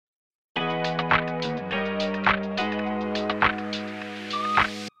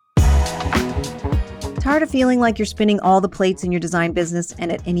Tired of feeling like you're spinning all the plates in your design business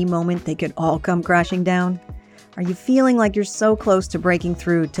and at any moment they could all come crashing down? Are you feeling like you're so close to breaking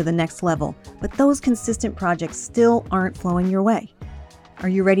through to the next level, but those consistent projects still aren't flowing your way? Are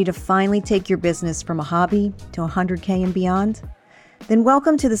you ready to finally take your business from a hobby to 100K and beyond? Then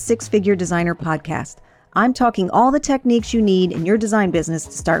welcome to the Six Figure Designer Podcast. I'm talking all the techniques you need in your design business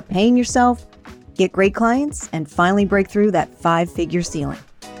to start paying yourself, get great clients, and finally break through that 5-figure ceiling.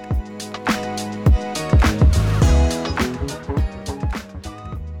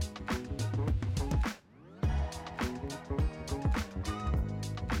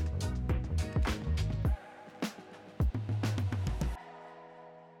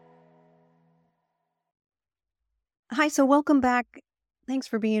 Hi, so welcome back. Thanks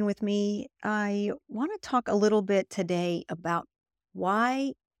for being with me. I want to talk a little bit today about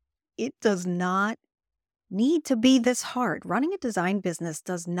why it does not need to be this hard. Running a design business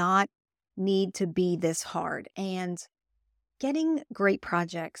does not need to be this hard. And getting great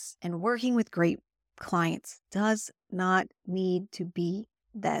projects and working with great clients does not need to be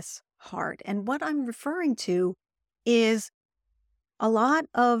this hard. And what I'm referring to is a lot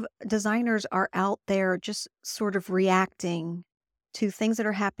of designers are out there just sort of reacting to things that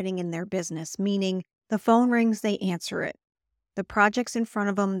are happening in their business, meaning the phone rings, they answer it. The project's in front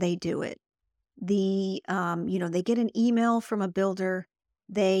of them, they do it. They get an email from a builder,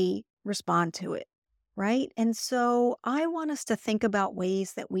 they respond to it, right? And so I want us to think about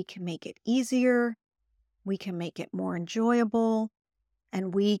ways that we can make it easier, we can make it more enjoyable,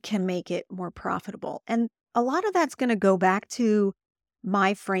 and we can make it more profitable. And a lot of that's going to go back to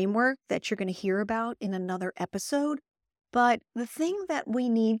my framework that you're going to hear about in another episode. But the thing that we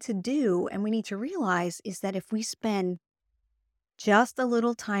need to do and we need to realize is that if we spend just a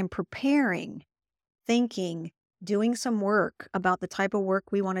little time preparing, thinking, doing some work about the type of work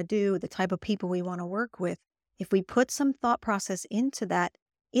we want to do, the type of people we want to work with, if we put some thought process into that,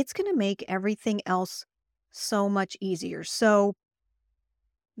 it's going to make everything else so much easier. So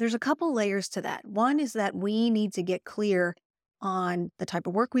there's a couple layers to that. One is that we need to get clear on the type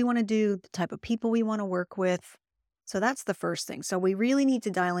of work we want to do, the type of people we want to work with. So that's the first thing. So we really need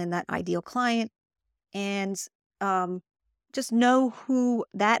to dial in that ideal client and just know who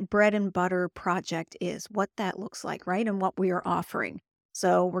that bread and butter project is, what that looks like, right? And what we are offering.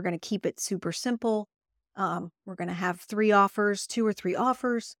 So we're going to keep it super simple. We're going to have 2 or 3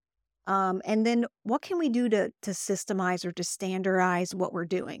 offers. And then what can we do to systemize or to standardize what we're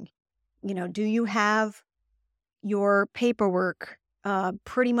doing? Do you have your paperwork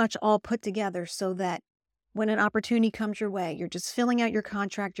pretty much all put together so that when an opportunity comes your way, you're just filling out your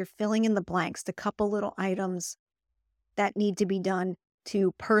contract, you're filling in the blanks, the couple little items that need to be done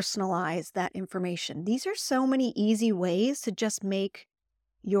to personalize that information. These are so many easy ways to just make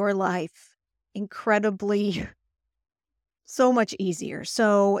your life incredibly so much easier.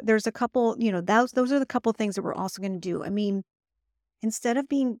 So there's a couple, those are the couple things that we're also going to do. I mean, instead of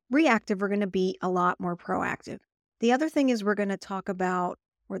being reactive, we're going to be a lot more proactive. The other thing is we're going to talk about,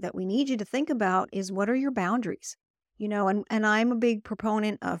 or that we need you to think about, is what are your boundaries? And I'm a big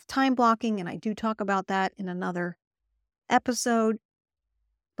proponent of time blocking, and I do talk about that in another episode.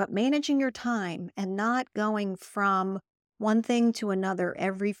 But managing your time and not going from one thing to another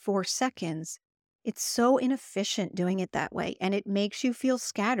every 4 seconds, it's so inefficient doing it that way. And it makes you feel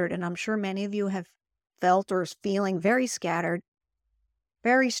scattered. And I'm sure many of you have felt or is feeling very scattered,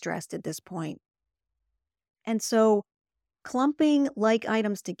 very stressed at this point. And so clumping like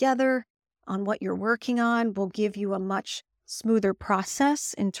items together on what you're working on will give you a much smoother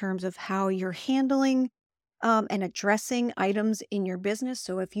process in terms of how you're handling and addressing items in your business.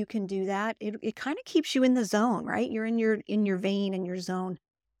 So if you can do that, it kind of keeps you in the zone, right? You're in your vein and your zone.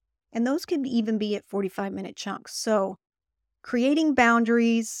 And those can even be at 45-minute chunks. So creating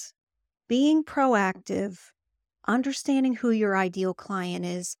boundaries, being proactive, understanding who your ideal client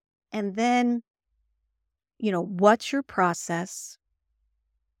is, and then what's your process?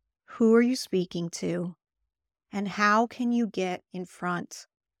 Who are you speaking to? And how can you get in front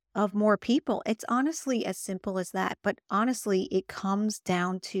of more people? It's honestly as simple as that. But honestly, it comes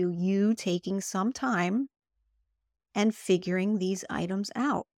down to you taking some time and figuring these items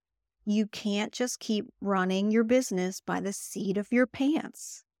out. You can't just keep running your business by the seat of your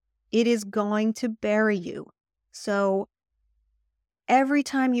pants. It is going to bury you. So every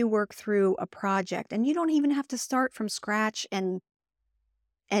time you work through a project, and you don't even have to start from scratch and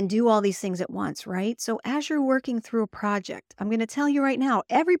do all these things at once, right? So as you're working through a project, I'm going to tell you right now,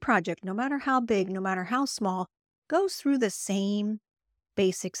 every project, no matter how big, no matter how small, goes through the same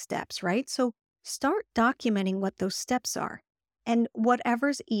basic steps, right? So start documenting what those steps are. and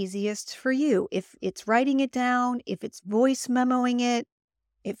whatever's easiest for you. If it's writing it down, if it's voice memoing it,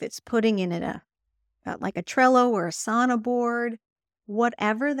 if it's putting in it like a Trello or a Asana board,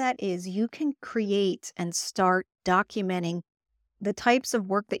 whatever that is, you can create and start documenting the types of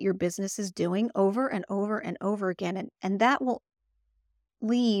work that your business is doing over and over and over again. And that will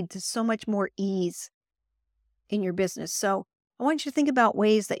lead to so much more ease in your business. So I want you to think about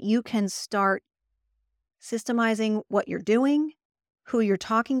ways that you can start systemizing what you're doing, who you're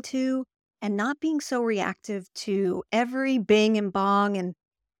talking to, and not being so reactive to every bing and bong and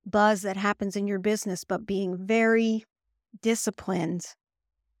buzz that happens in your business, but being very disciplined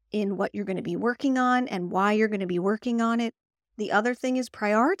in what you're going to be working on and why you're going to be working on it. The other thing is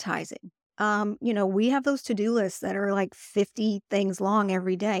prioritizing. We have those to-do lists that are like 50 things long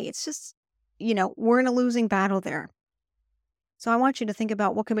every day. It's just, we're in a losing battle there. So I want you to think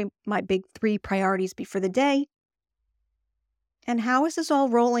about what can my big 3 priorities be for the day, and how is this all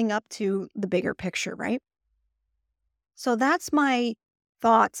rolling up to the bigger picture, right? So that's my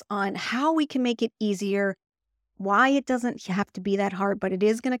thoughts on how we can make it easier, why it doesn't have to be that hard, but it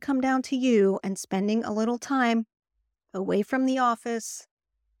is going to come down to you and spending a little time away from the office,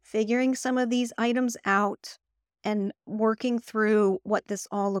 figuring some of these items out, and working through what this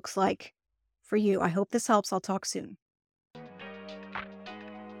all looks like for you. I hope this helps. I'll talk soon.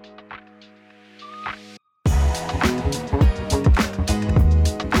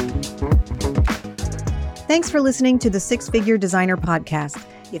 Thanks for listening to the Six Figure Designer Podcast.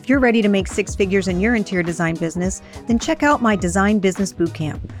 If you're ready to make 6 figures in your interior design business, then check out my Design Business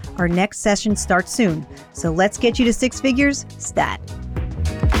Bootcamp. Our next session starts soon. So let's get you to 6 figures stat.